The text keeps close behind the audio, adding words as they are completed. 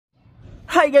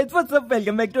Hi guys, what's up?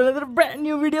 Welcome back to another brand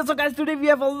new video. So guys, today we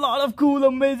have a lot of cool,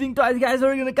 amazing toys, guys.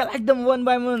 We're gonna collect them one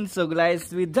by one. So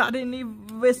guys, without any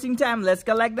wasting time, let's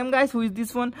collect them, guys. Who is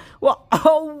this one? Wow,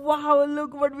 oh wow,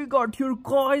 look what we got here,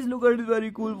 guys. Look at this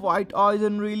very cool white eyes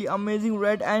and really amazing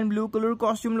red and blue color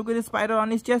costume. Look at the spider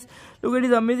on his chest. Look at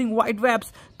his amazing white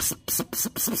webs. Psst, psst,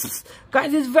 psst, psst, psst.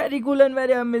 Guys, he's very cool and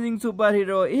very amazing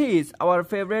superhero. He is our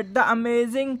favorite, the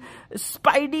amazing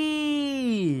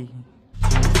Spidey.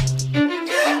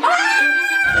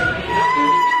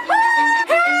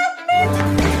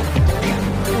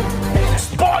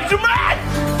 Spider-Man!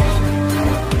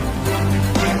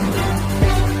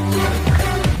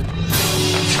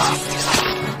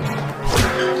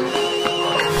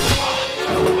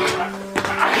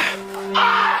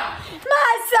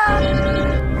 My son!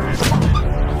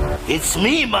 It's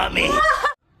me, mommy.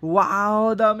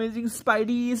 Wow, the amazing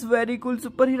Spidey is very cool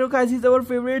superhero, guys. He's our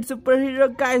favorite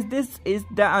superhero, guys. This is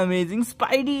the amazing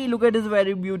Spidey. Look at his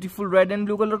very beautiful red and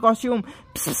blue color costume.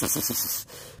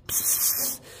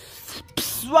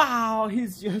 Wow,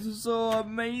 he's just so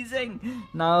amazing.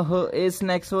 Now who is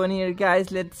next one here,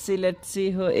 guys? Let's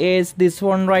see who is this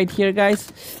one right here,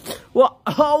 guys. Wow,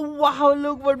 oh wow,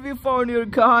 look what we found here,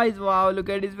 guys. Wow, look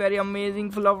at his very amazing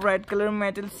full of red color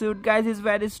metal suit, guys. He's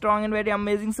very strong and very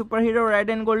amazing superhero, red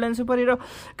and golden superhero,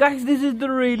 guys. This is the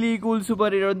really cool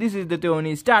superhero. This is the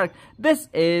Tony Stark. This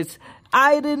is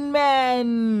Iron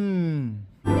Man.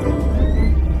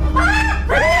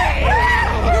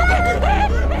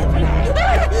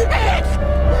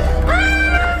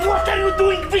 What are you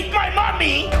doing with my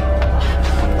mommy?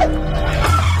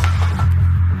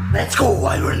 Let's go,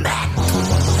 Iron Man.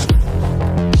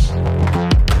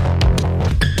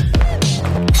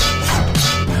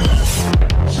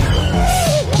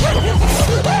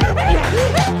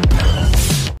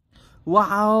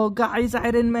 Wow, guys,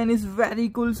 Iron Man is very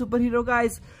cool superhero,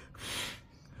 guys.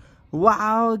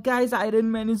 Wow, guys,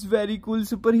 Iron Man is very cool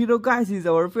superhero, guys. He's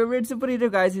our favorite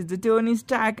superhero, guys. He's the Tony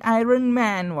Stark Iron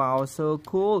Man. Wow, so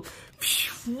cool.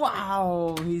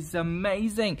 Wow, he's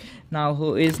amazing. Now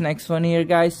who is next one here,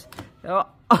 guys? Oh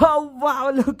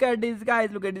wow, look at this, guys.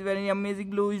 Look at this very amazing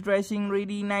bluish dressing,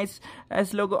 really nice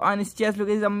logo on his chest. Look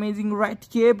at his amazing red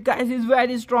cape, guys. He's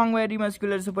very strong, very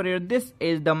muscular superhero. This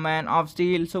is the Man of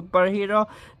Steel superhero.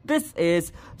 This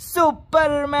is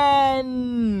Superman.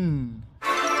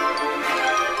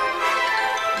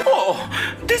 Oh,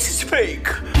 this is fake.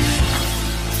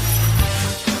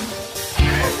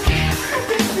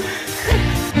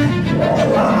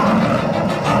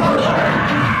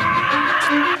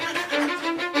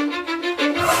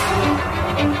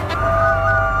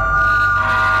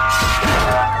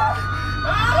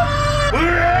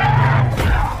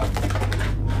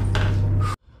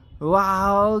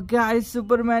 Wow, guys,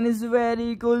 Superman is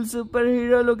very cool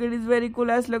superhero. Look at his very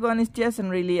cool ass logo on his chest and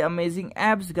really amazing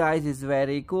abs, guys. He's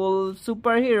very cool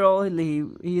superhero.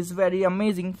 He is very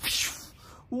amazing.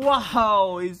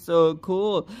 Wow, he's so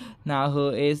cool. Now who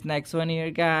is next one here,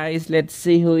 guys? Let's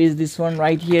see who is this one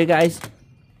right here, guys.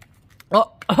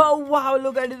 Oh wow,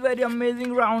 look at his very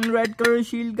amazing round red color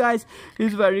shield, guys.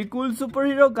 He's very cool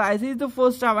superhero, guys. He's the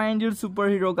first Avengers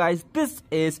superhero, guys. This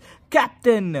is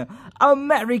Captain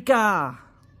America.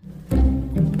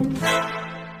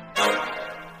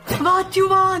 What you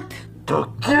want? To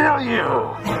kill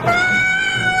you.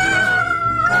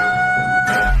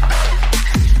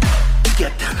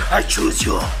 Captain, I choose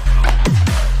you.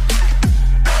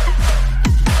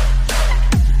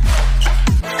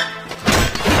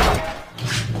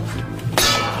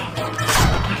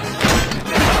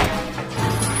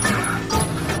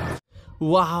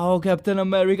 Wow, Captain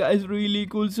America is really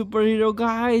cool superhero,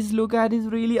 guys. Look at his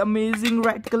really amazing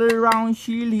red color round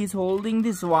shield. He's holding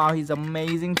this. Wow, he's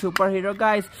amazing superhero,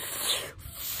 guys.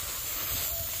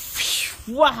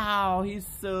 Wow, he's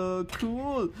so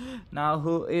cool. Now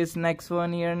who is next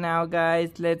one here now,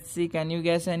 guys? Let's see. Can you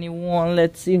guess anyone?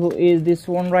 Let's see who is this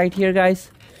one right here,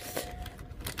 guys.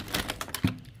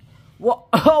 Wow,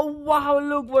 oh wow,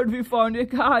 look what we found here,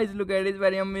 guys. Look at his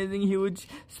very amazing huge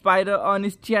spider on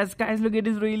his chest, guys. Look at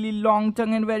his really long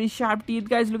tongue and very sharp teeth,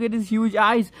 guys. Look at his huge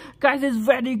eyes, guys. It's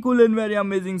very cool and very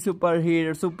amazing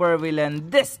superhero, super villain.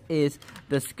 This is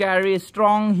the scary,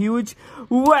 strong, huge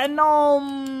Venom.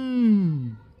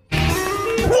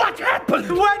 What happened?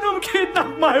 Venom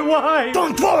kidnapped my wife.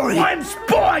 Don't worry, I'm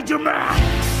Spider-Man.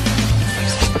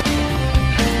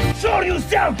 Show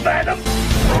yourself, Venom.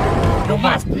 You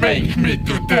must make me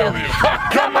to tell you.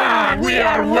 Come on, we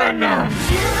are Venom.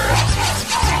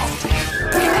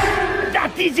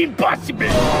 That is impossible.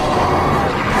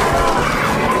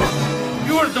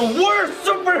 You're the worst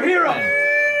superhero.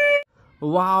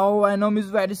 Wow, Venom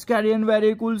is very scary and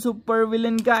very cool super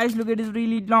villain, guys. Look at his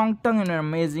really long tongue and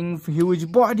amazing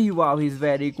huge body. Wow, he's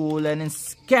very cool and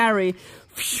scary.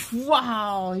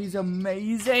 Wow, he's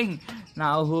amazing.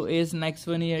 Now who is next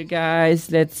one here, guys?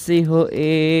 Let's see who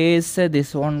is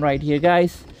this one right here,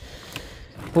 guys.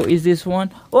 Who is this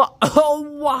one? Oh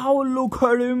wow, look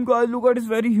at him, guys. Look at his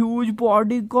very huge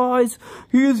body, guys.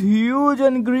 He is huge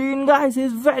and green, guys.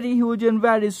 He's very huge and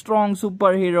very strong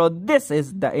superhero. This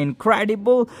is the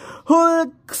Incredible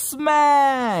Hulk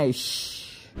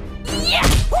Smash. Yeah!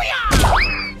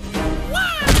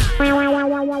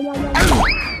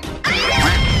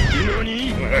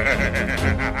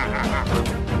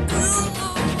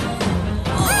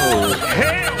 Oh,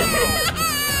 hell no!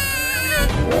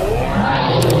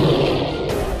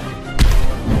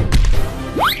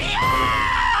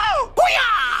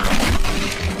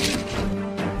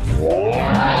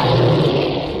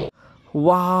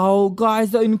 Wow,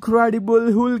 guys, the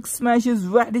Incredible Hulk Smash is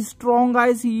very strong,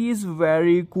 guys. He is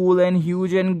very cool and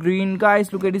huge and green,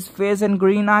 guys. Look at his face and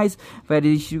green eyes.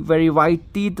 Very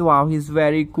white teeth. Wow, he's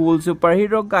very cool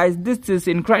superhero, guys. This is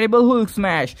Incredible Hulk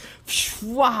Smash.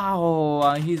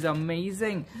 Wow, he's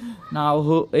amazing. Now,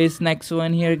 who is next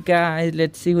one here, guys?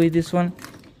 Let's see who is this one.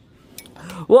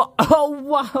 Whoa, oh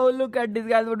wow, look at this,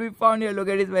 guys. What we found here. Look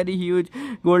at his very huge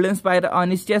golden spider on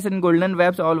his chest and golden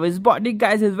webs all over his body,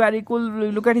 guys. Is very cool.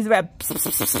 Look at his web,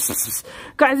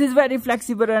 guys. He's very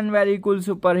flexible and very cool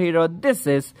superhero. This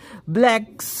is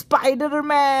Black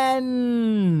Spider-Man.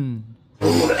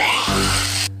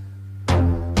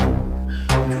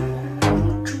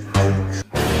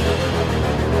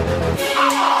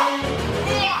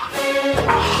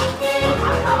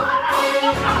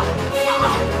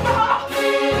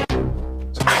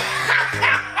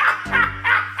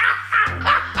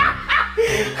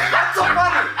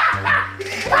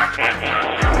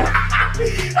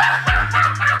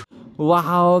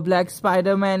 Wow, Black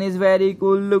Spider-Man is very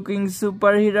cool looking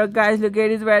superhero, guys. Look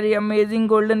at his very amazing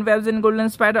golden webs and golden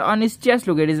spider on his chest.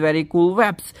 Look at his very cool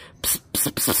webs.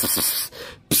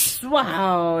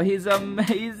 Wow, he's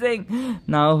amazing.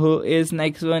 Now who is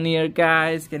next one here,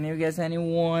 guys? Can you guess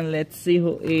anyone? Let's see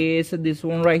who is this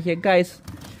one right here, guys.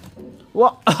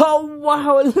 Wow, oh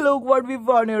wow, look what we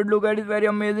found here. Look at his very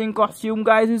amazing costume,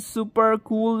 guys. He's super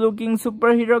cool looking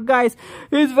superhero, guys.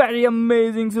 He's very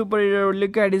amazing superhero.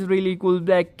 Look at his really cool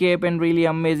black cape and really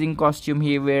amazing costume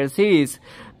he wears. He's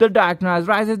the Dark Knight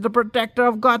Rises, the protector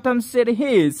of Gotham City.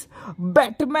 He's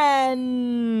Batman.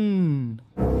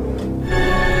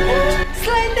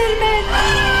 Slenderman!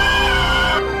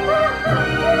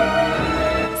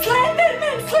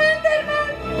 Slenderman!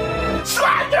 Slenderman!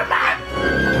 Spider-Man!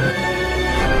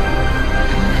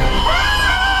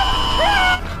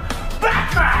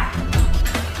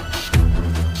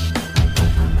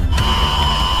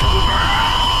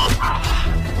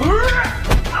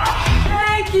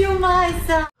 Thank you, my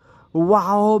son.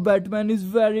 Wow, Batman is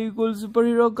very cool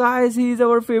superhero, guys. He is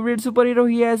our favorite superhero.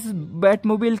 He has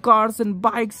Batmobile cars and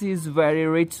bikes. He is very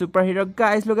rich superhero,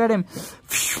 guys. Look at him.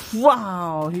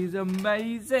 Wow, he's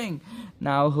amazing.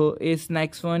 Now who is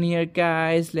next one here,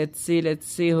 guys? Let's see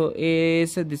who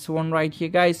is this one right here,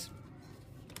 guys.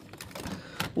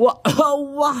 Wow,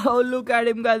 wow, look at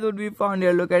him, guys. What we found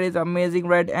here. Look at his amazing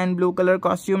red and blue color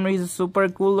costume. He's super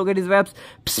cool. Look at his webs.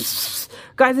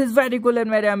 Guys, he's very cool and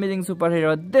very amazing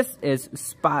superhero. This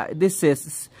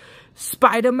is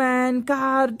Spider-Man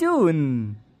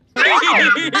cartoon.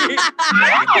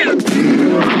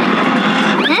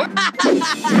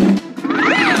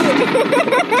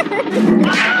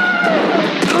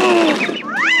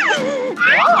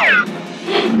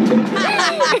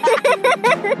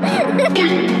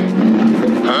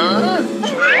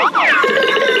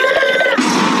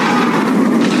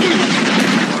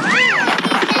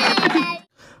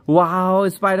 Wow,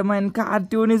 Spider-Man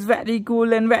cartoon is very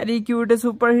cool and very cute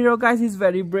superhero, guys. He's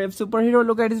very brave superhero.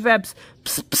 Look at his webs.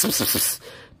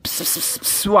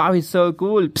 Wow, he's so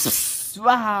cool.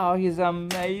 Wow, he's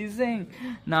amazing.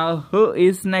 Now who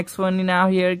is next one now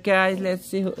here, guys? Let's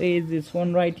see who is this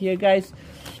one right here, guys.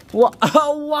 Wow,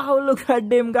 wow, look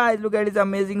at him, guys. Look at his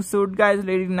amazing suit, guys.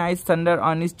 Really nice thunder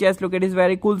on his chest. Look at his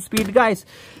very cool speed, guys.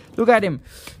 Look at him.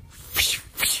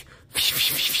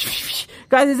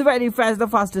 Guys, he's very fast, the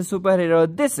fastest superhero.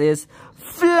 This is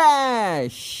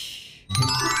Flash.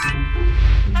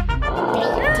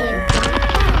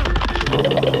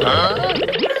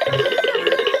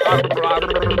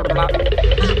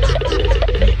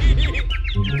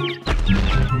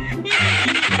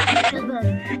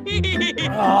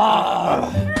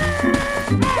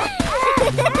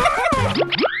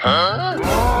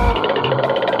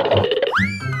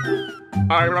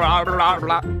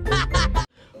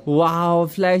 Wow,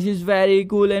 Flash is very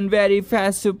cool and very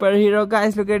fast superhero,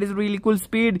 guys. Look at his really cool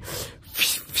speed.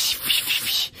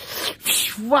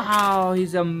 Wow,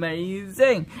 he's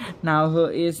amazing. Now who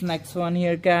is next one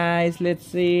here, guys? Let's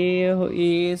see who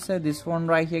is this one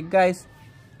right here, guys.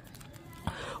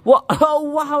 Wow, oh,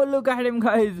 wow, look at him,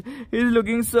 guys. He's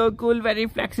looking so cool. Very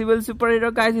flexible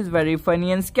superhero, guys. He's very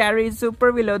funny and scary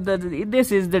super villain.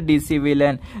 This is the DC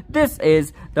villain. This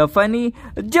is the funny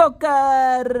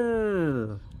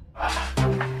Joker.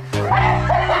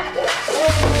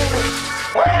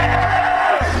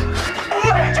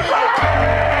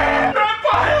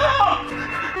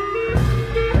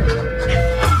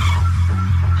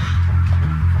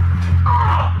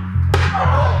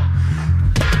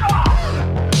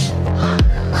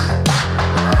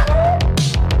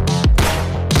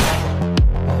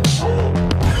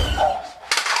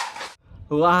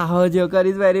 Wow, Joker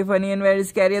is very funny and very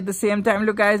scary at the same time.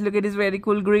 Look, guys, look at his very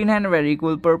cool green hand, very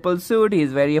cool purple suit.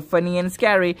 He's very funny and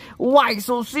scary. Why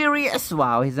so serious?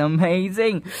 Wow, he's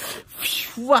amazing.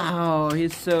 Wow,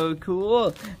 he's so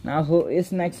cool. Now, who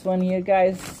is next one here,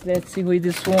 guys? Let's see who is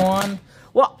this one.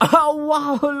 Wow,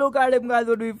 wow, look at him, guys,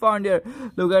 what we found here.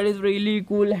 Look at his really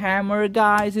cool hammer,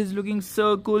 guys. He's looking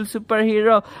so cool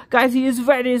superhero. Guys, he is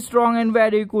very strong and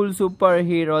very cool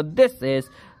superhero. This is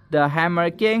the Hammer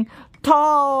King,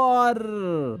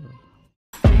 Thor.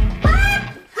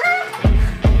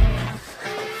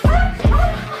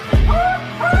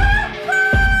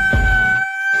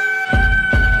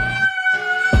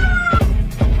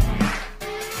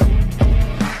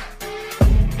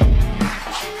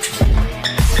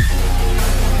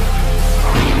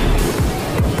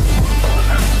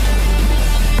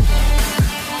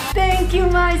 Thank you,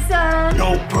 my son.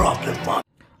 No problem, Mom.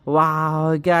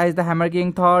 Wow, guys, the Hammer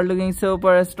King Thor looking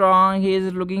super strong. He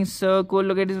is looking so cool.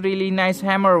 Look at his really nice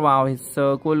hammer. Wow, he's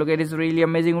so cool. Look at his really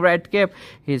amazing red cape.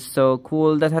 He's so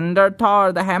cool. The Thunder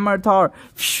Thor, the Hammer Thor.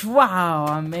 Wow,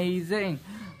 amazing.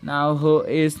 Now, who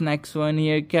is next one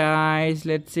here, guys?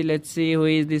 Let's see who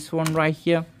is this one right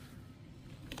here.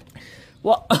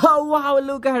 Wow, wow,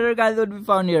 look at her, guys, what we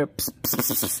found here. Psst, psst,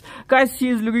 psst, psst. Guys,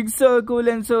 she's looking so cool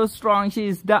and so strong.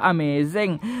 She's the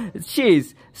amazing.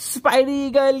 She's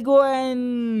Spidey Girl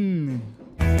Gwen.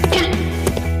 Very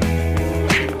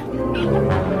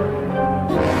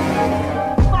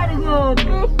good.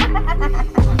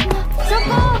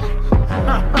 Super.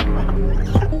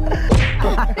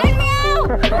 Let me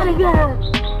out. Very good.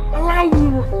 I like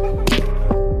you.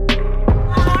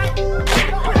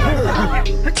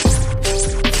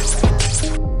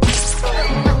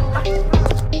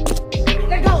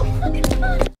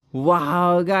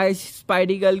 Wow, guys,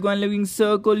 Spidey Girl Gwen looking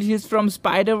so cool. She's from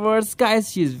Spider-Verse, guys.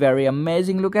 She's very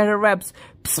amazing. Look at her webs.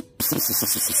 Psst, psst,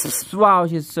 psst, psst. Wow,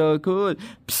 she's so cool.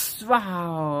 Psst,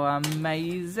 wow,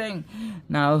 amazing.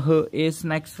 Now, who is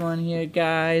next one here,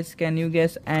 guys? Can you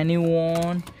guess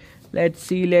anyone? Let's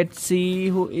see.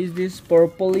 Who is this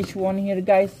purplish one here,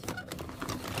 guys?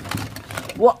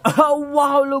 Wow,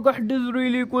 wow, look at this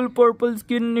really cool purple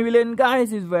skin villain,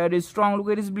 guys. He's very strong. Look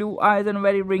at his blue eyes and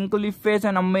very wrinkly face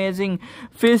and amazing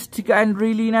fist and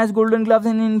really nice golden gloves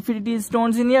and infinity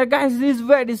stones in here, guys. This is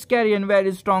very scary and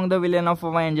very strong, the villain of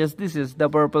Avengers. This is the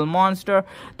purple monster.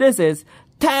 This is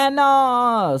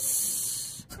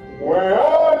Thanos. Where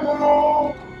are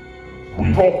you?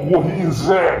 Look what he's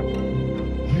at.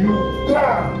 You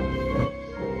die.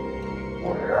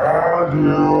 Where are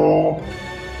you?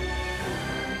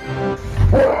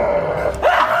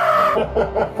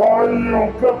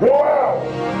 Fire, go out!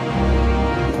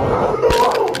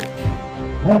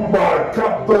 Goodbye,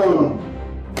 Captain!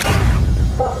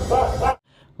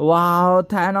 Wow,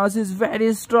 Thanos is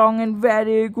very strong and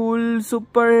very cool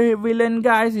super villain,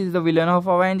 guys. He's the villain of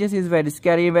Avengers. He's very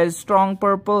scary, very strong,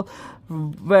 purple,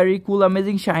 very cool,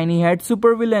 amazing, shiny head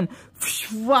super villain.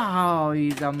 Wow,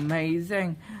 he's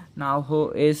amazing. Now,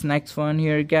 who is next one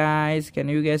here, guys? Can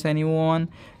you guess anyone?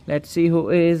 Let's see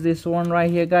who is this one right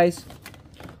here, guys.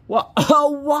 Wow,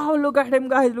 wow, look at him,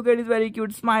 guys. Look at his very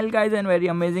cute smile, guys, and very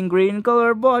amazing green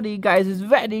color body, guys. Is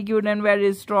very cute and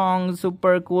very strong,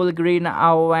 super cool green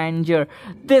Avenger.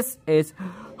 This is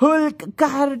Hulk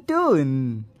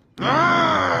cartoon.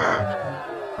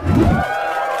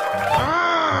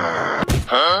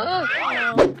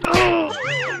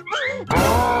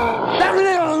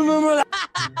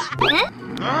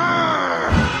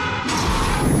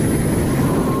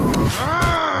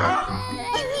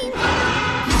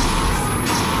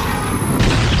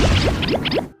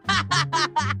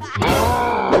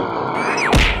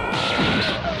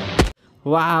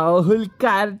 Wow, Hulk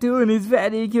cartoon is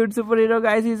very cute superhero,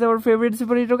 guys. He's our favorite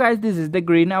superhero, guys. This is the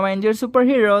Green Avenger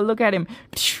superhero. Look at him.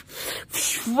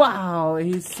 Wow,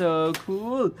 he's so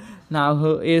cool. Now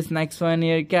who is next one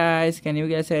here, guys? Can you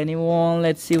guess anyone?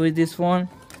 Let's see with this one.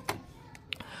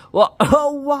 Wow,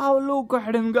 oh wow, look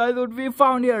at him, guys. What we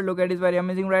found here. Look at his very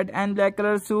amazing red and black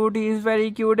color suit. He is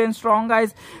very cute and strong,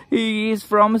 guys. He is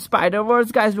from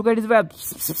Spider-Verse, guys. Look at his web.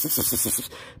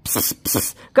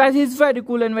 Guys, he's very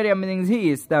cool and very amazing. He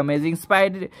is the amazing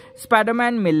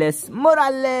Spider-Man Miles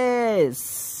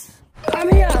Morales. I'm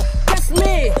here. That's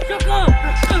me. Look up.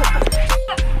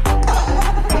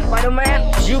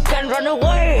 Spider-Man, you can run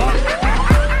away.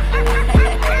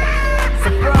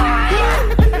 Surprise.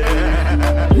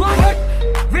 What?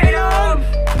 Venom!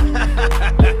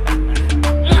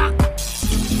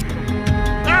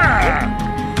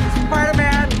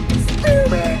 Spider-Man!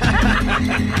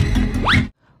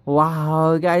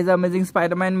 Wow, guys, amazing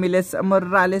Spider-Man Miles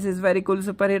Morales is very cool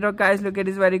superhero, guys. Look at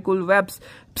his very cool webs.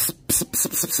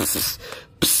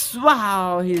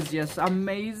 Wow, he's just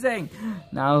amazing.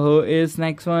 Now who is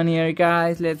next one here,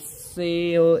 guys? Let's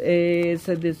see who is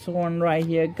this one right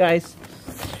here, guys.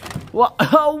 Wow,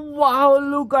 wow,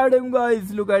 look at him,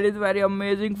 guys. Look at his very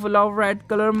amazing full of red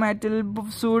color metal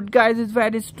suit, guys. It's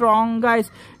very strong, guys.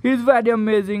 He's very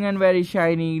amazing and very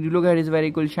shiny. Look at his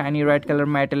very cool shiny red color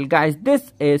metal, guys.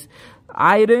 This is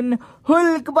Iron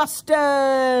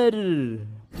Hulkbuster.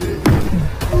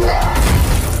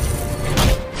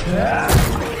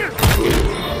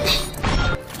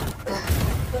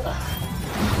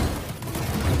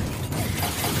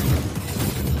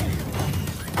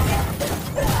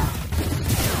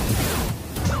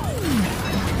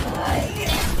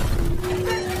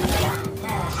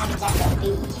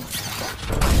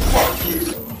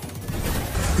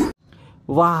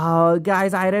 Wow,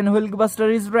 guys, Iron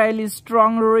Hulkbuster is really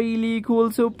strong, really cool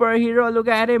superhero. Look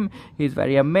at him. He's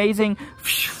very amazing.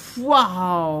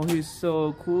 Wow, he's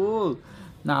so cool.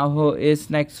 Now who is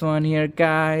next one here,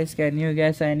 guys? Can you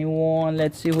guess anyone?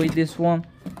 Let's see who is this one.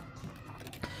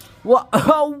 Wow,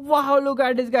 wow, look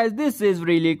at this, guys. This is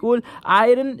really cool.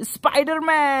 Iron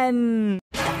Spider-Man.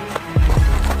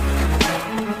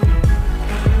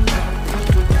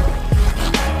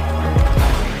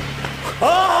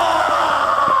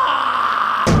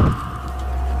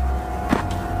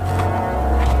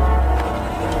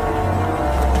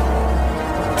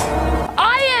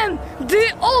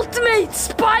 Ultimate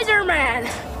Spider-Man!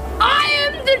 I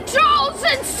am the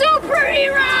chosen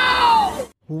superhero!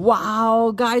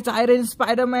 Wow, guys, Iron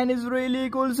Spider-Man is really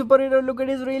cool superhero. Look at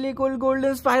his really cool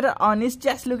golden spider on his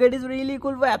chest. Look at his really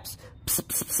cool webs.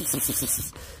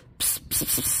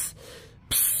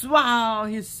 Wow,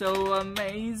 he's so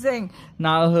amazing.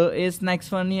 Now who is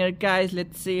next one here, guys?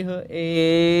 Let's see who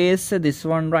is this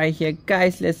one right here,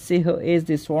 guys. Let's see who is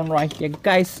this one right here,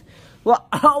 guys. Wow,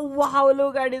 wow,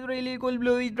 look at his really cool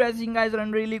bluish dressing, guys,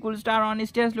 and really cool star on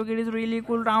his chest. Look at his really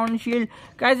cool round shield.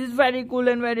 Guys, he's very cool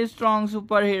and very strong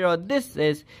superhero. This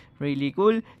is really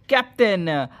cool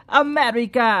Captain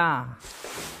America.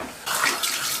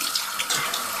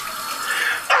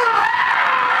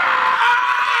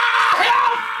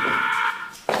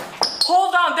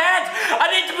 Hold on, Dad! I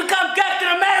need to become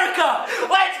Captain America!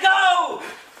 Let's go!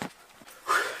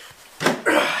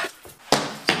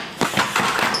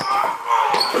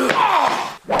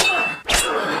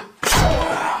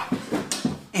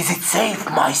 Is it safe,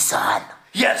 my son?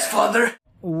 Yes, Father.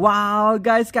 Wow,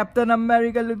 guys, Captain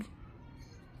America, look.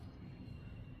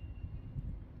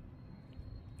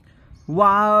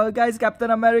 Wow, guys, Captain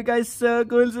America is so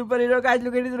cool superhero, guys.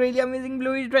 Look at his really amazing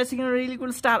bluish dressing and a really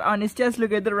cool star on his chest.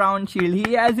 Look at the round shield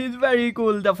he has. He's very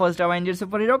cool. The first Avenger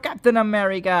superhero, Captain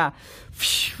America.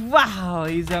 Wow,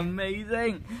 he's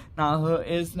amazing. Now who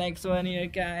is next one here,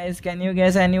 guys? Can you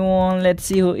guess anyone? Let's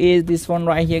see who is this one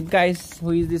right here, guys.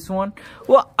 Who is this one?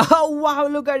 Wow, wow,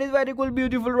 look at his very cool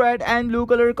beautiful red and blue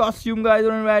color costume, guys,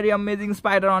 and a very amazing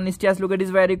spider on his chest. Look at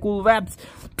his very cool webs.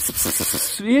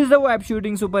 He's the web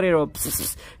shooting superhero.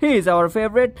 He is our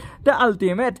favorite, the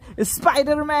ultimate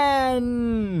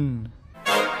Spider-Man.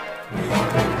 Help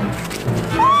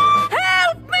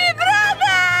me,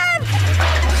 brother!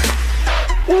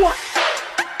 What?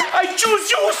 I choose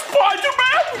you,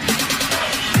 Spider-Man!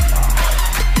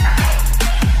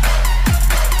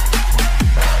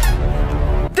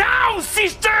 Down,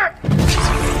 sister!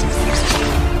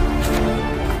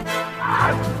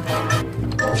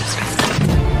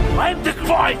 I'm the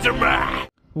Spider-Man!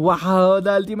 Wow,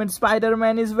 the ultimate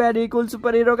Spider-Man is very cool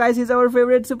superhero, guys. He's our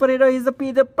favorite superhero. He's the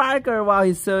Peter Parker. Wow,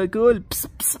 he's so cool.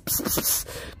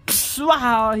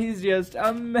 Wow, he's just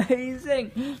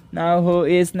amazing. Now who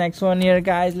is next one here,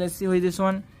 guys? Let's see who is this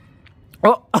one.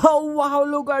 Oh wow,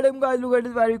 look at him guys, look at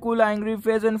his very cool angry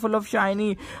face and full of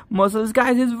shiny muscles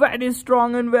guys. He's very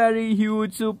strong and very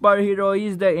huge superhero.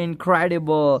 He's the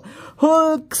incredible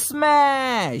Hulk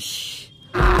Smash.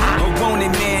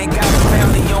 Wanted man got a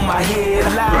family on my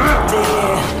head loud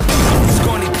dead. It's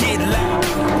gonna get loud,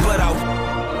 but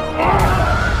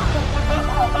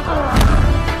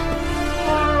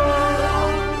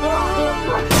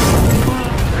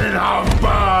And how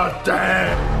about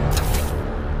that?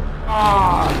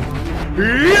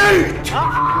 Yeet!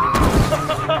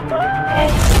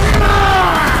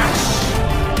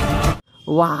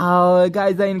 Wow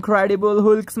guys, the incredible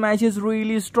Hulk Smash is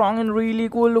really strong and really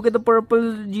cool. Look at the purple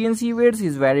GNC wears.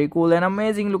 He's very cool and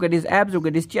amazing. Look at his abs, look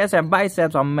at his chest and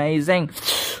biceps. Amazing.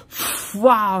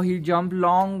 Wow, he jumped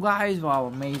long guys. Wow,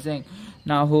 amazing.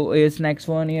 Now who is next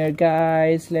one here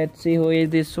guys? Let's see who is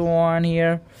this one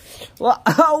here. Wow,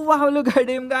 wow, look at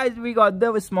him guys. We got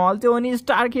the small Tony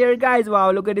Stark here guys.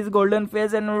 Wow, look at his golden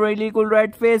face and really cool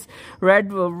red face, red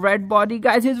body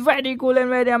guys. He's very cool and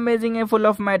very amazing and full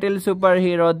of metal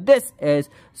superhero. This is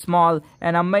small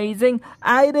and amazing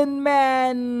Iron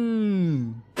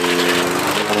Man.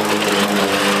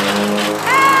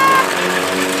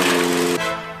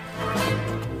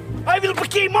 I will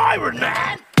become Iron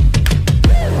Man.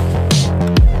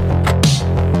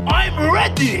 I'm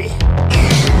ready.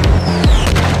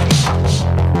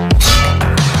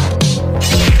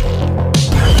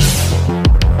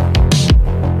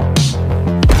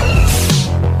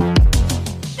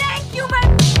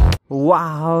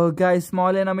 Wow guys,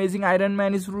 small and amazing Iron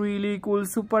Man is really cool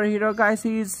superhero guys.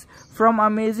 He's from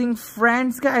Amazing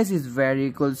Friends guys. He's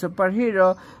very cool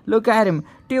superhero. Look at him.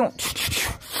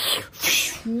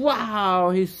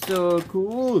 Wow, he's so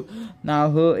cool. Now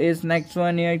who is next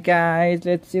one here guys?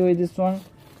 Let's see who is this one.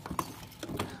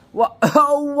 Wow,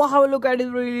 oh, wow, look at his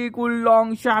really cool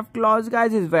long sharp claws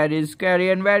guys. He's very scary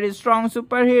and very strong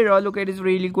superhero. Look at his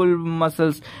really cool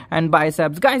muscles and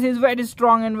biceps guys. He's very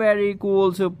strong and very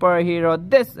cool superhero.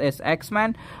 This is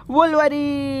X-Men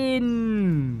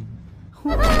Wolverine.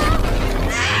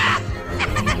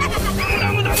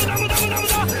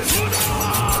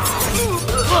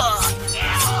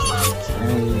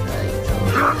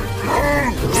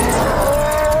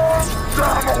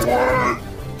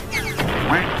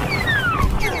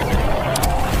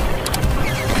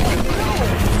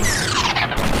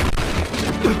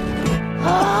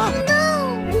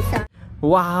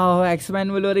 Wow,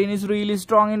 X-Men Wolverine is really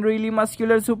strong and really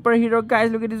muscular superhero guys.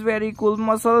 Look at his very cool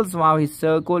muscles. Wow, he's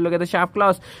so cool. Look at the sharp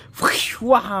claws.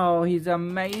 Wow, he's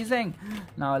amazing.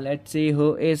 Now let's see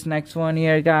who is next one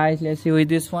here guys. Let's see who is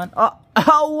this one. Oh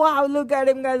wow, look at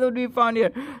him guys, what we found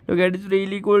here. Look at his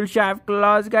really cool sharp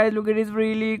claws guys. Look at his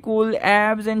really cool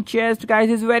abs and chest guys.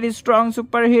 He's very strong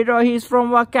superhero. He's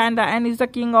from Wakanda and he's the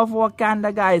king of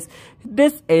Wakanda guys.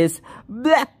 This is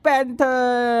Black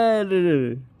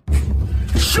Panther.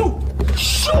 Shoot!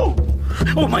 Shoot!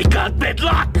 Oh my god, bad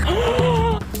luck!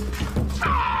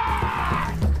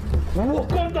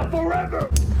 Wakanda forever!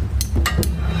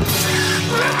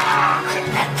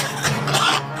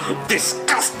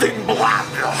 Disgusting blood!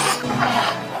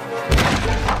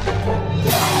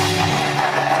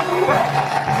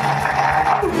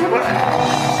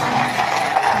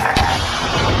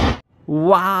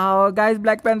 Wow guys,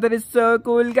 Black Panther is so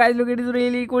cool guys. Look at his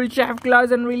really cool shaft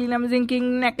claws and really amazing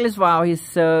king necklace. Wow, he's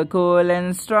so cool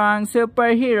and strong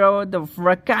superhero, the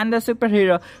Wakanda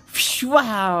superhero.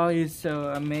 Wow, he's so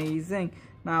amazing.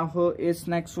 Now who is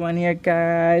next one here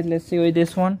guys? Let's see who is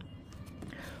this one.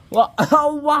 Wow,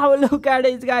 oh, wow, look at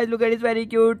this guys. Look at his very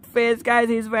cute face guys.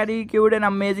 He's very cute and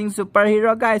amazing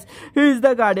superhero guys. He's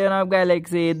the Guardian of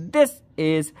Galaxy. This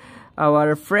is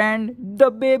our friend the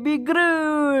baby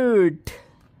Groot.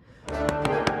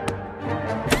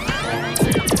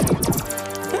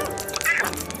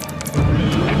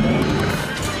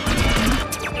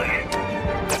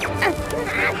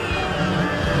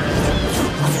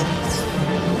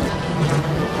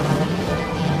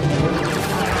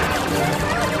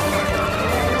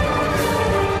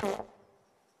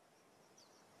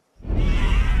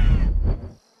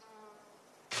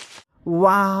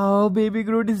 Wow, baby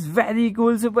Groot is very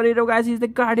cool superhero guys. He's the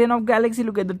Guardian of Galaxy.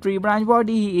 Look at the tree branch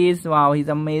body he is. Wow, he's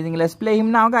amazing. Let's play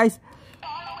him now guys.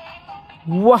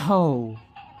 Wow.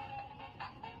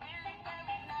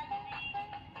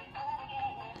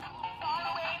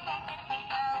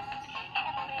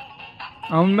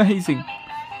 Amazing.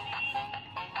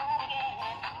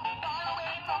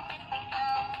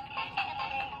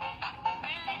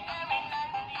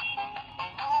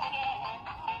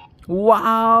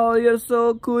 Wow, you're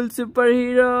so cool,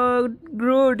 superhero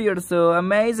Groot. You're so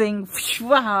amazing.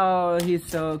 Wow, he's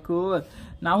so cool.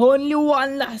 Now only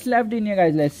one last left in here,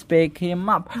 guys. Let's pick him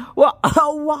up. Wow,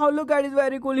 wow, look at his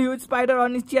very cool huge spider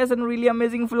on his chest and really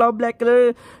amazing full black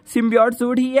color symbiote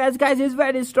suit he has, guys. He's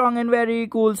very strong and very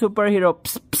cool superhero.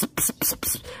 Psst, psst, psst, psst,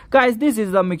 psst. Guys, this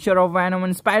is the mixture of Venom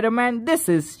and Spider-Man. This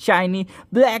is shiny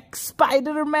black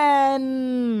Spider-Man.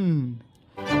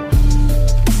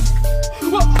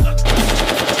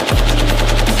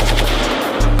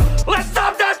 Let's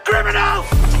stop that criminal!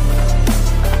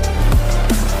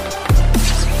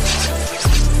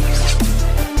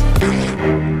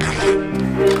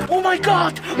 Oh my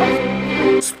god!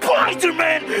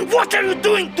 Spider-Man! What are you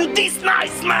doing to this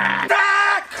nice man?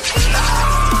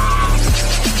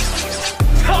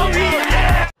 Come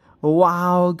here!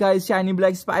 Wow, guys, shiny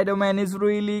black Spider-Man is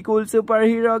really cool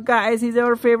superhero, guys. He's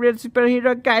our favorite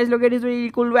superhero, guys. Look at his really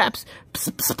cool webs.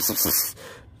 Psst, psst, psst, psst.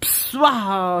 Psst,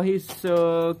 wow, he's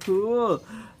so cool.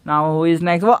 Now who is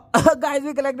next? Well, guys,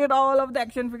 we collected all of the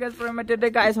action figures from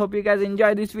today, guys. Hope you guys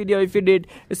enjoyed this video. If you did,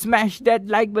 smash that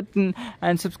like button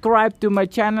and subscribe to my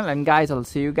channel. And guys, I'll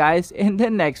see you guys in the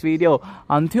next video.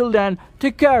 Until then,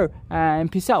 take care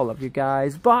and peace out. Love you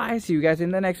guys. Bye. See you guys in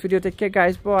the next video. Take care,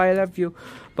 guys. Bye. I love you.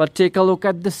 But take a look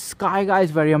at the sky,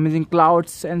 guys. Very amazing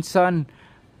clouds and sun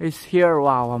is here.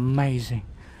 Wow, amazing.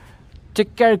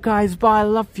 Take care, guys. Bye. I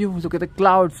love you. Look at the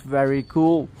clouds. Very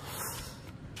cool.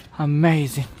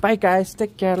 Amazing. Bye, guys.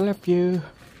 Take care. Love you.